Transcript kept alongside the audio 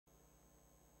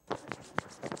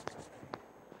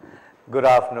Good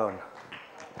afternoon.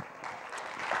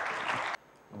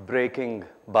 Breaking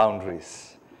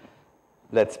boundaries.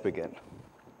 Let's begin.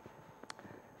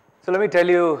 So let me tell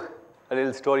you a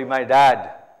little story. My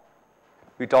dad,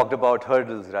 we talked about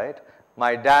hurdles, right?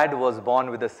 My dad was born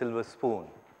with a silver spoon.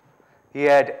 He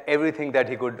had everything that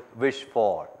he could wish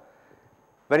for.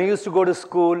 When he used to go to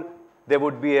school, there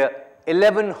would be a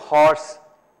 11-horse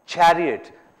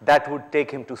chariot that would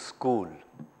take him to school.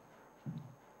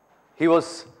 He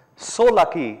was so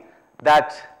lucky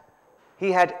that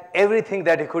he had everything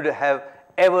that he could have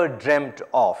ever dreamt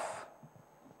of.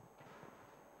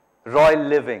 Royal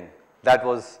living, that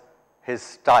was his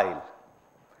style.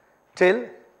 Till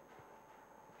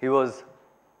he was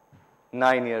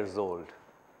 9 years old.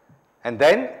 And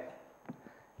then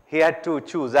he had to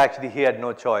choose. Actually, he had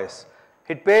no choice.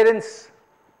 His parents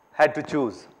had to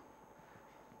choose.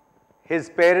 His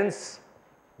parents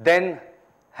then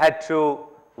had to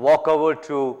walk over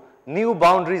to new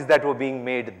boundaries that were being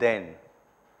made then.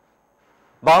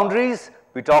 Boundaries,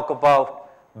 we talk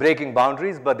about breaking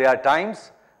boundaries, but there are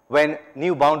times when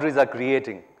new boundaries are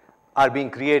being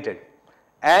created.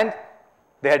 And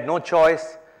they had no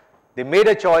choice. They made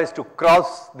a choice to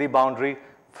cross the boundary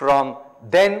from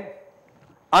then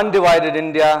undivided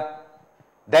India,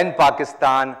 then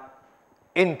Pakistan,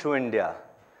 into India.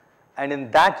 And in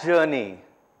that journey,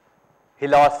 he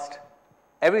lost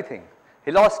everything.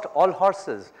 He lost all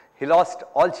horses. He lost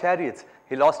all chariots.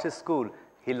 He lost his school.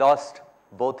 He lost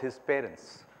both his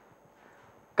parents.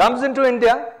 Comes into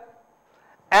India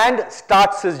and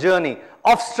starts his journey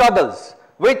of struggles,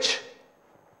 which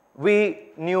we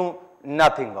knew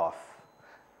nothing of.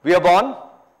 We are born,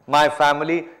 my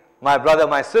family, my brother,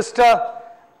 my sister.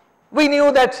 We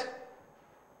knew that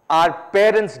our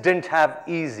parents didn't have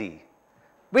easy.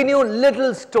 We knew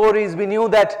little stories. We knew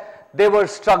that there were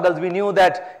struggles. We knew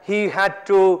that he had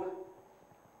to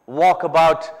walk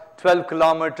about 12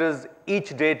 kilometers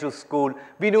each day to school.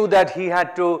 We knew that he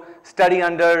had to study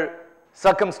under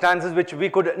circumstances which we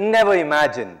could never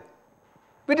imagine.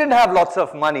 We didn't have lots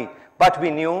of money, but we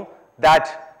knew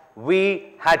that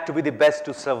we had to be the best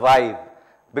to survive,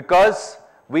 because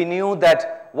we knew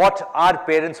that what our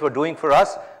parents were doing for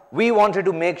us, we wanted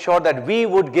to make sure that we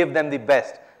would give them the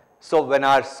best. So when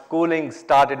our schooling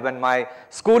started, when my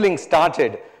schooling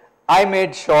started, I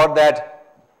made sure that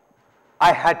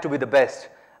I had to be the best.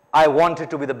 I wanted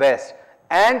to be the best.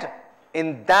 And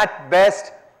in that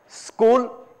best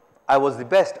school, I was the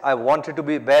best. I wanted to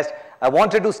be best. I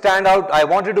wanted to stand out. I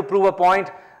wanted to prove a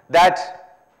point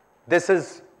that this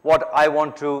is what I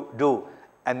want to do.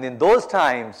 And in those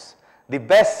times, the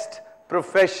best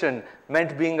profession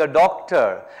meant being a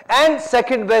doctor. And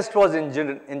second best was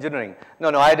engineering.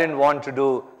 No, I didn't want to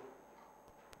do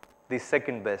the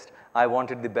second best. I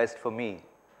wanted the best for me.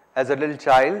 As a little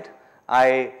child,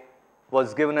 I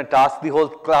was given a task, the whole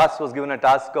class was given a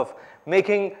task of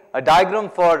making a diagram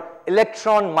for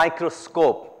electron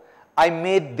microscope. I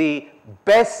made the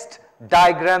best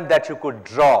diagram that you could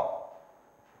draw.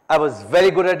 I was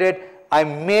very good at it. I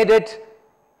made it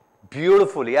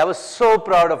beautifully. I was so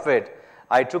proud of it.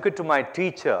 I took it to my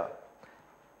teacher,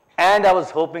 and I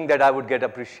was hoping that I would get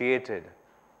appreciated.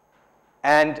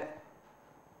 And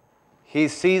he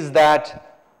sees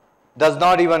that, does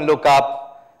not even look up,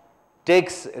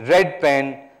 takes red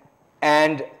pen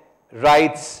and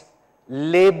writes,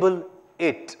 "Label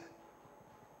it."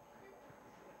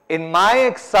 In my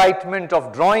excitement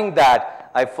of drawing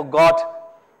that, I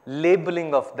forgot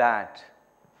labeling of that.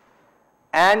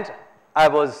 And I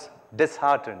was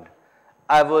disheartened.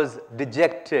 I was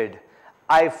dejected.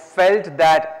 I felt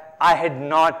that I had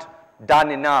not done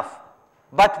enough.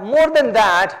 But more than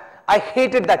that, I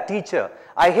hated that teacher.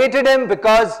 I hated him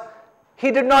because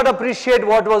he did not appreciate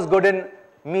what was good in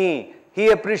me. He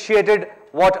appreciated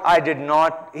what I did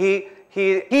not.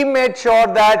 He made sure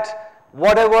that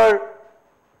whatever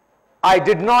I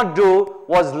did not do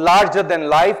was larger than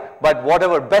life, but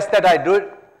whatever best that I did,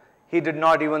 he did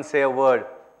not even say a word.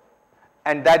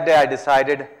 And that day I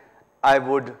decided I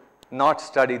would not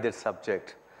study this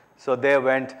subject. So there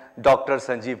went Dr.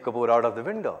 Sanjeev Kapoor out of the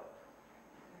window.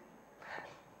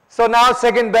 So now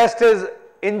second best is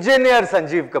engineer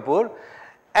Sanjeev Kapoor.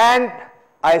 And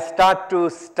I start to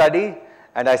study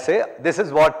and I say, this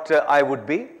is what I would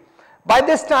be. By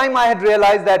this time I had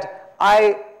realized that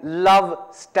I love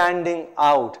standing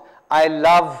out. I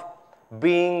love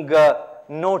being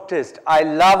noticed. I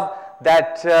love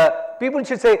that people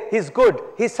should say, he's good.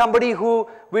 He's somebody who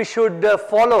we should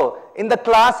follow. In the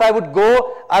class I would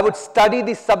go, I would study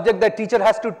the subject that teacher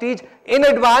has to teach in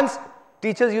advance.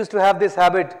 Teachers used to have this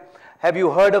habit. Have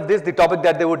you heard of this? The topic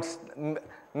that they would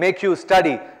make you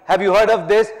study. Have you heard of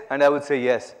this? And I would say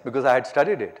yes, because I had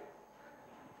studied it.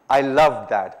 I loved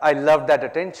that. I loved that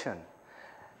attention.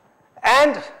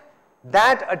 And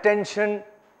that attention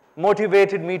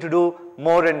motivated me to do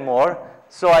more and more.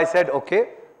 So I said, okay,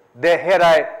 here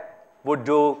I would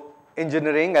do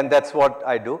engineering, and that's what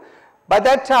I do. By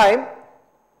that time,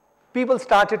 people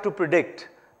started to predict.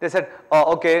 They said,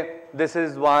 oh, okay, this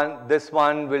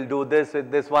one will do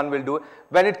this one will do.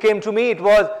 When it came to me, it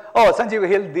was, oh, Sanjeev,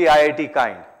 he'll the IIT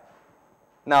kind.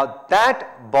 Now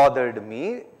that bothered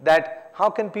me, that how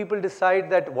can people decide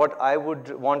that what I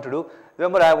would want to do?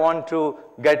 Remember, I want to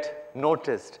get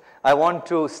noticed. I want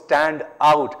to stand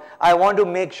out. I want to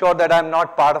make sure that I'm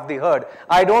not part of the herd.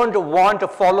 I don't want a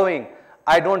following.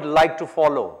 I don't like to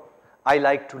follow. I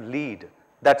like to lead.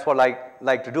 That's what I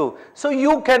like to do. So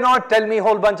you cannot tell me,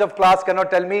 whole bunch of class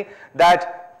cannot tell me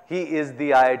that he is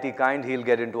the IIT kind, he'll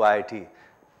get into IIT.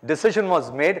 Decision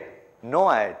was made, no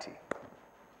IIT.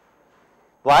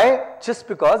 Why? Just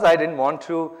because I didn't want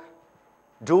to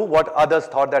do what others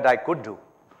thought that I could do.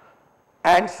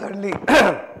 And suddenly,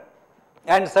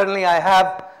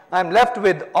 I'm left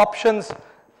with options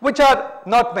which are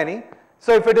not many.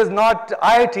 So if it is not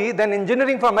IIT, then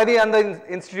engineering from any other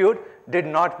institute did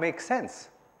not make sense.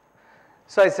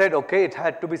 So I said, okay, it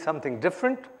had to be something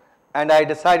different, and I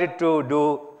decided to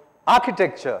do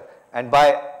architecture. And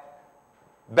by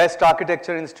best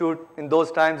architecture institute in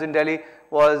those times in Delhi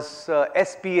was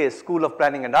SPA, School of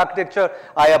Planning and Architecture.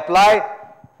 I apply.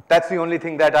 That's the only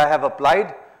thing that I have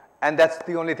applied, and that's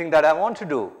the only thing that I want to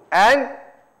do. And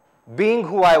being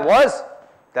who I was,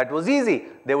 that was easy.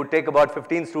 They would take about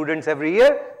 15 students every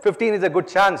year. 15 is a good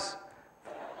chance.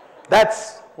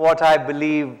 That's what I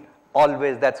believe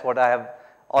always. That's what I have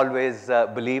always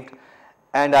believed.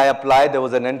 And I applied. There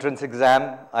was an entrance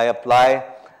exam. I apply,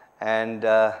 and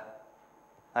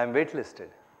I'm waitlisted.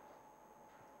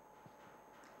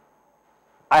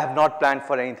 I have not planned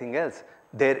for anything else.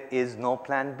 There is no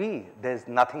plan B. There's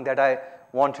nothing that I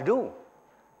want to do.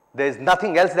 There's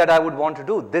nothing else that I would want to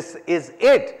do. This is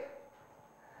it.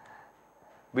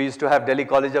 We used to have Delhi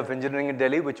College of Engineering in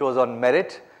Delhi, which was on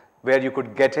merit, where you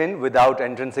could get in without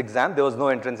entrance exam. There was no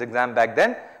entrance exam back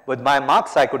then. With my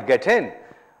marks, I could get in.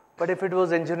 But if it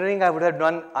was engineering, I would have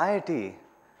done IIT.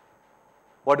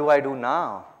 What do I do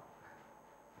now?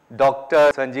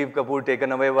 Dr. Sanjeev Kapoor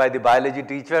taken away by the biology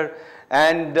teacher,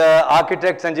 and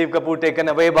architect Sanjeev Kapoor taken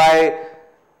away by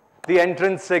the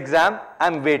entrance exam.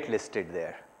 I'm waitlisted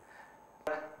there.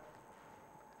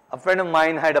 A friend of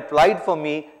mine had applied for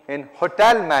me in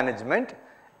hotel management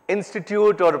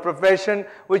institute, or a profession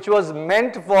which was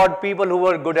meant for people who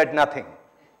were good at nothing.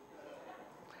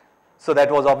 So that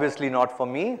was obviously not for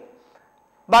me.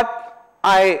 But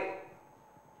I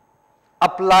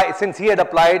applied, since he had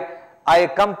applied, I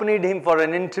accompanied him for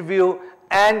an interview,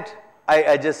 and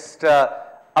I just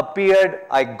appeared.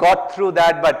 I got through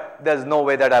that, but there's no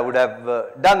way that I would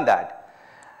have done that.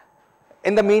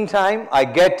 In the meantime, I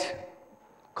get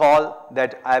call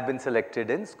that I have been selected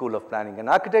in School of Planning and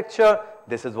Architecture.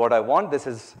 This is what I want. This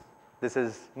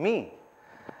is me.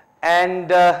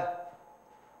 And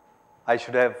I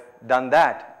should have done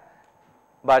that.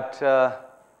 But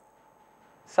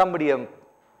somebody, a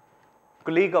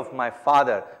colleague of my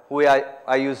father, who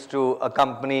I used to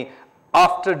accompany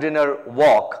after dinner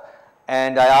walk,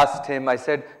 and I asked him, I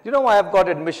said, you know, I have got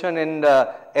admission in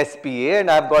SPA and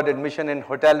I have got admission in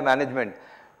hotel management.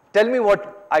 Tell me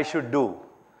what I should do.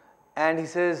 And he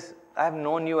says, I have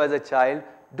known you as a child,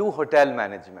 do hotel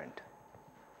management.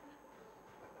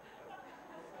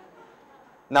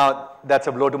 Now, that's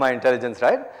a blow to my intelligence,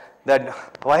 right? That,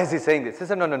 why is he saying this? He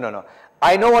said, no.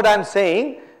 I know what I'm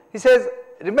saying. He says,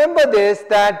 remember this,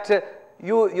 that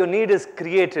your need is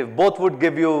creative. Both would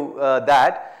give you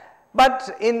that.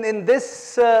 But in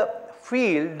this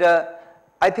field,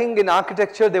 I think in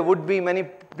architecture, there would be many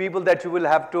people that you will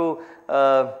have to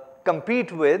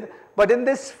compete with. But in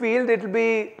this field, it will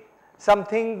be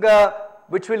something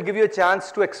which will give you a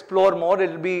chance to explore more.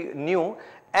 It will be new.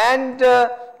 And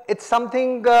it's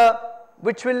something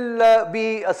which will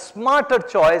be a smarter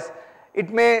choice.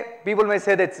 People may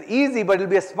say that it's easy, but it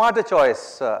will be a smarter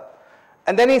choice.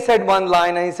 And then he said one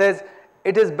line, and he says,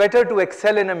 it is better to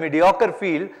excel in a mediocre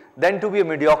field than to be a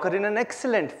mediocre in an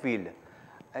excellent field.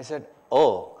 I said,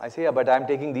 oh, I say, yeah, but I'm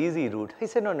taking the easy route. He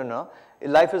said, no.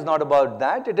 Life is not about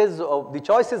that. It is the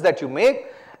choices that you make.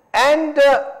 And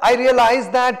I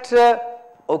realized that,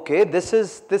 okay,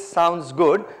 this sounds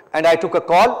good. And I took a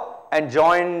call and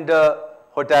joined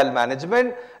hotel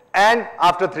management. And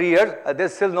after 3 years,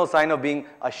 there's still no sign of being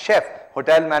a chef.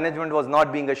 Hotel management was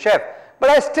not being a chef. But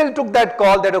I still took that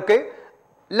call that, okay,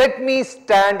 let me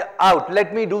stand out,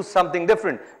 let me do something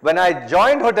different. When I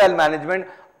joined hotel management,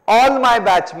 all my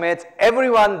batchmates,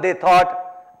 everyone, they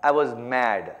thought I was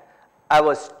mad. I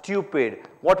was stupid.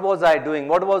 What was I doing?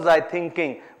 What was I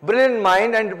thinking? Brilliant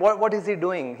mind, and what is he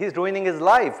doing? He's ruining his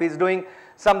life. He's doing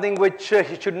something which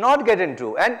he should not get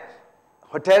into. And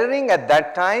hoteliering at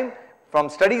that time, from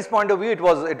studies point of view, it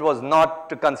was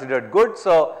not considered good.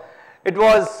 So it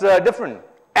was different.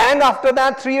 And after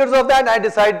that, 3 years of that, I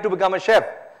decided to become a chef.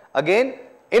 Again,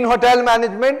 in hotel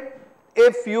management,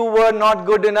 if you were not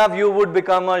good enough, you would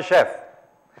become a chef.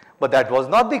 But that was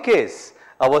not the case.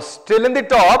 I was still in the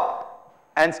top,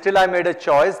 and still I made a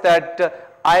choice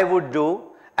that I would do.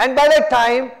 And by that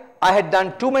time, I had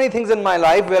done too many things in my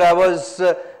life where I was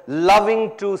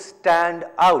loving to stand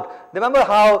out. Remember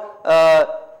how,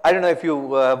 I don't know if you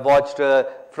watched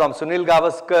from Sunil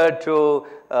Gavaskar to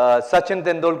Sachin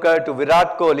Tendulkar to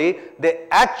Virat Kohli, they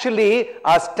actually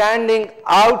are standing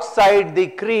outside the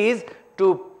crease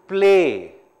to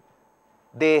play.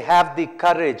 They have the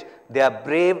courage, they are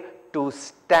brave to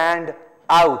stand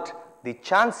out. The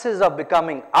chances of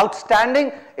becoming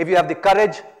outstanding, if you have the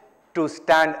courage to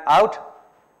stand out,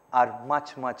 are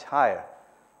much, much higher.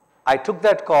 I took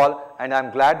that call, and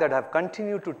I'm glad that I've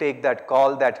continued to take that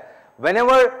call, that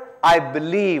whenever I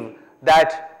believe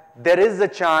that there is a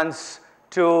chance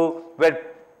to, where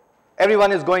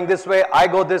everyone is going this way, I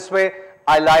go this way,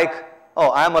 I like, oh,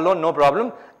 I am alone, no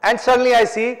problem. And suddenly I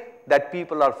see that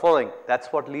people are following. That's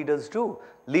what leaders do.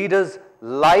 Leaders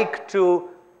like to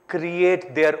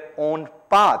create their own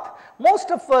path. Most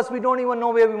of us, we don't even know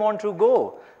where we want to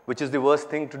go, which is the worst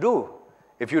thing to do.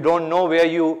 If you don't know where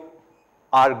you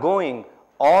are going,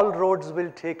 all roads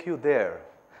will take you there.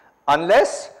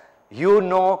 Unless you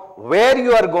know where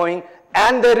you are going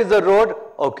and there is a road,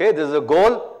 okay, there is a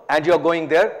goal and you are going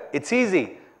there, it's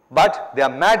easy. But there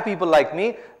are mad people like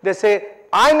me, they say,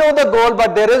 I know the goal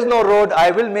but there is no road,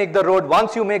 I will make the road.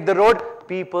 Once you make the road,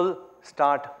 people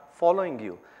start following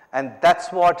you. And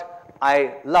that's what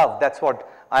I love, that's what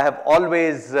I have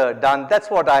always done, that's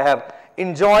what I have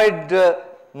enjoyed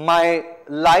my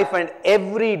life. And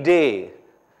every day,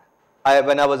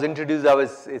 when I was introduced,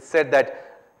 it said that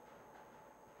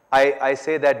I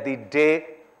say that the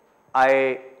day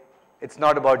it's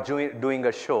not about doing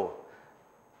a show.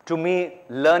 To me,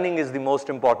 learning is the most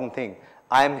important thing.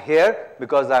 I am here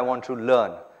because I want to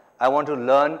learn. I want to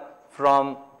learn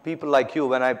from people like you.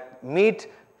 When I meet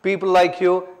people like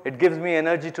you, it gives me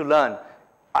energy to learn.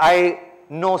 I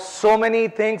know so many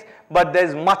things, but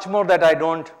there's much more that I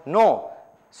don't know.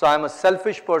 So I'm a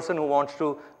selfish person who wants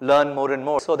to learn more and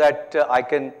more so that I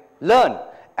can learn.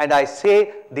 And I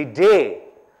say the day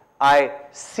I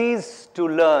cease to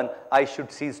learn, I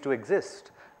should cease to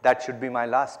exist. That should be my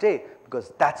last day,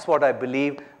 because that's what I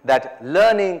believe, that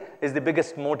learning is the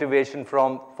biggest motivation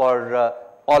for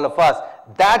all of us.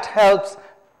 That helps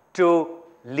to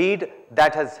lead,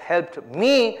 that has helped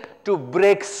me to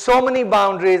break so many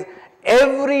boundaries.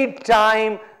 Every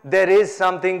time there is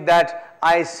something that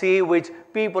I see which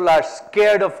people are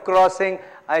scared of crossing,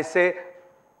 I say,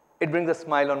 it brings a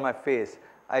smile on my face.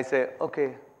 I say,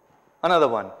 okay, another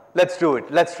one, let's do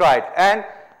it, let's try it. And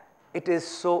it is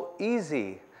so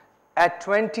easy. At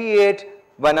 28,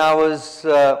 when I was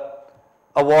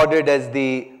awarded as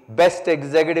the best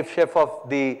executive chef of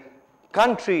the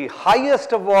country,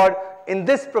 highest award in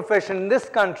this profession, in this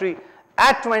country,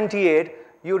 at 28,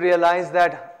 you realize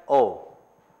that, oh,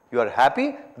 you are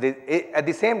happy. At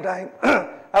the same time,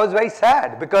 I was very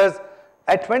sad, because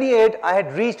at 28, I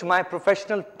had reached my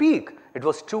professional peak. It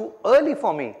was too early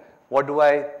for me. What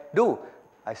do?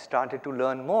 I started to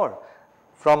learn more.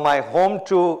 From my home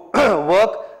to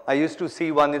work, I used to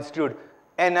see one institute,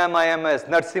 NMIMS,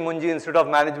 Narsi Munji Institute of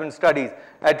Management Studies.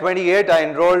 At 28, I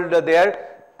enrolled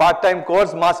there, part-time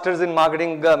course, Masters in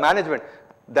Marketing Management.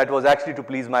 That was actually to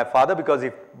please my father, because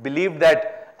he believed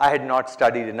that I had not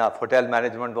studied enough. Hotel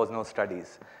management was no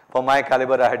studies. For my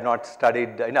caliber, I had not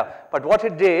studied enough. But what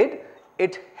it did,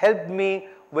 it helped me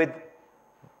with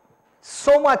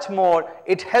so much more.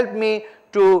 It helped me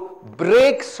to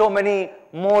break so many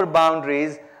more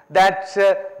boundaries, that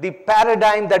the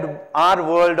paradigm that our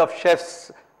world of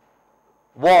chefs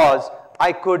was,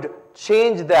 I could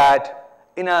change that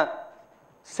in a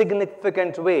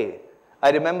significant way.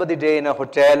 I remember the day in a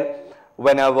hotel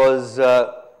when I was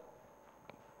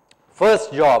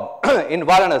first job in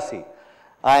Varanasi.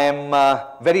 I am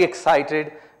very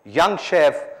excited, young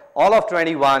chef, all of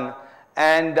 21,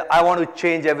 and I want to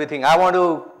change everything. I want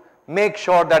to make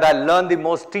sure that I learn the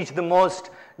most, teach the most,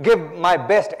 give my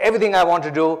best, everything I want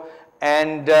to do,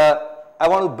 and I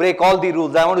want to break all the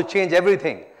rules. I want to change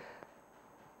everything.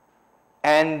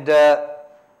 And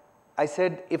I I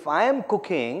said, if I am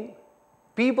cooking,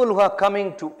 people who are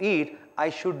coming to eat,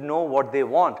 I should know what they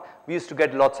want. We used to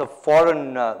get lots of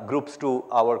foreign groups to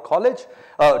our college,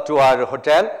 to our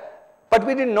hotel, but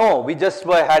we didn't know. We just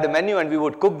had a menu and we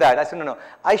would cook that. I said, no,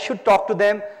 I should talk to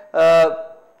them.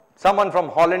 Someone from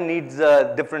Holland needs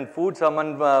different food,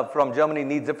 someone from Germany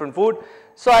needs different food.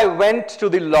 So I went to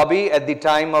the lobby at the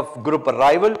time of group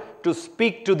arrival to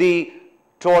speak to the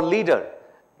tour leader.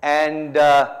 And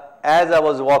as I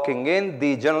was walking in,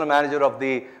 the general manager of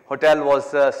the hotel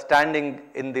was standing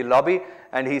in the lobby,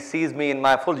 and he sees me in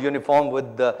my full uniform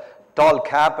with the tall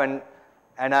cap, and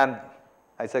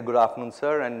I said, good afternoon,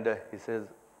 sir, and he says,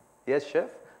 yes,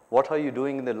 chef, what are you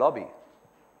doing in the lobby?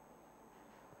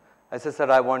 I said,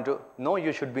 sir, I want to, no,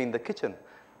 you should be in the kitchen.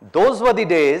 Those were the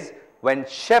days when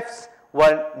chefs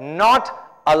were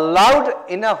not allowed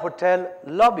in a hotel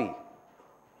lobby.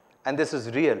 And this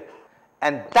is real.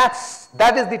 And that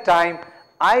is the time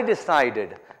I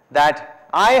decided that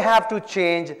I have to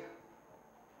change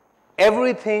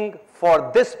everything for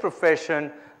this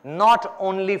profession, not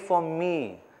only for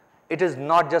me. It is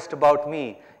not just about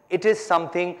me. It is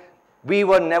something we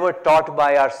were never taught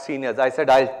by our seniors. I said,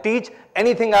 I'll teach.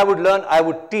 Anything I would learn, I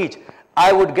would teach.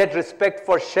 I would get respect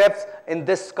for chefs in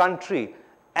this country.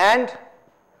 And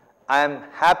I am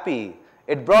happy.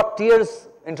 It brought tears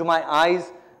into my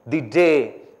eyes the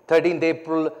day, 13th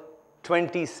April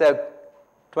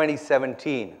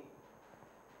 2017.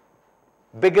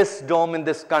 Biggest dome in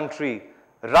this country,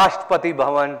 Rashtrapati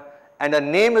Bhavan, and a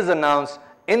name is announced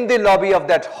in the lobby of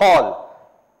that hall.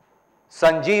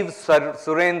 Sanjeev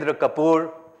Surendra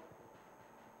Kapoor,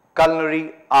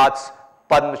 Culinary Arts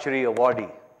Padma Shri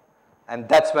Awardee. And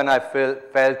that's when I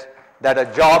felt that a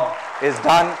job is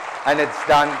done and it's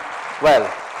done well.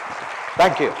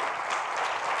 Thank you.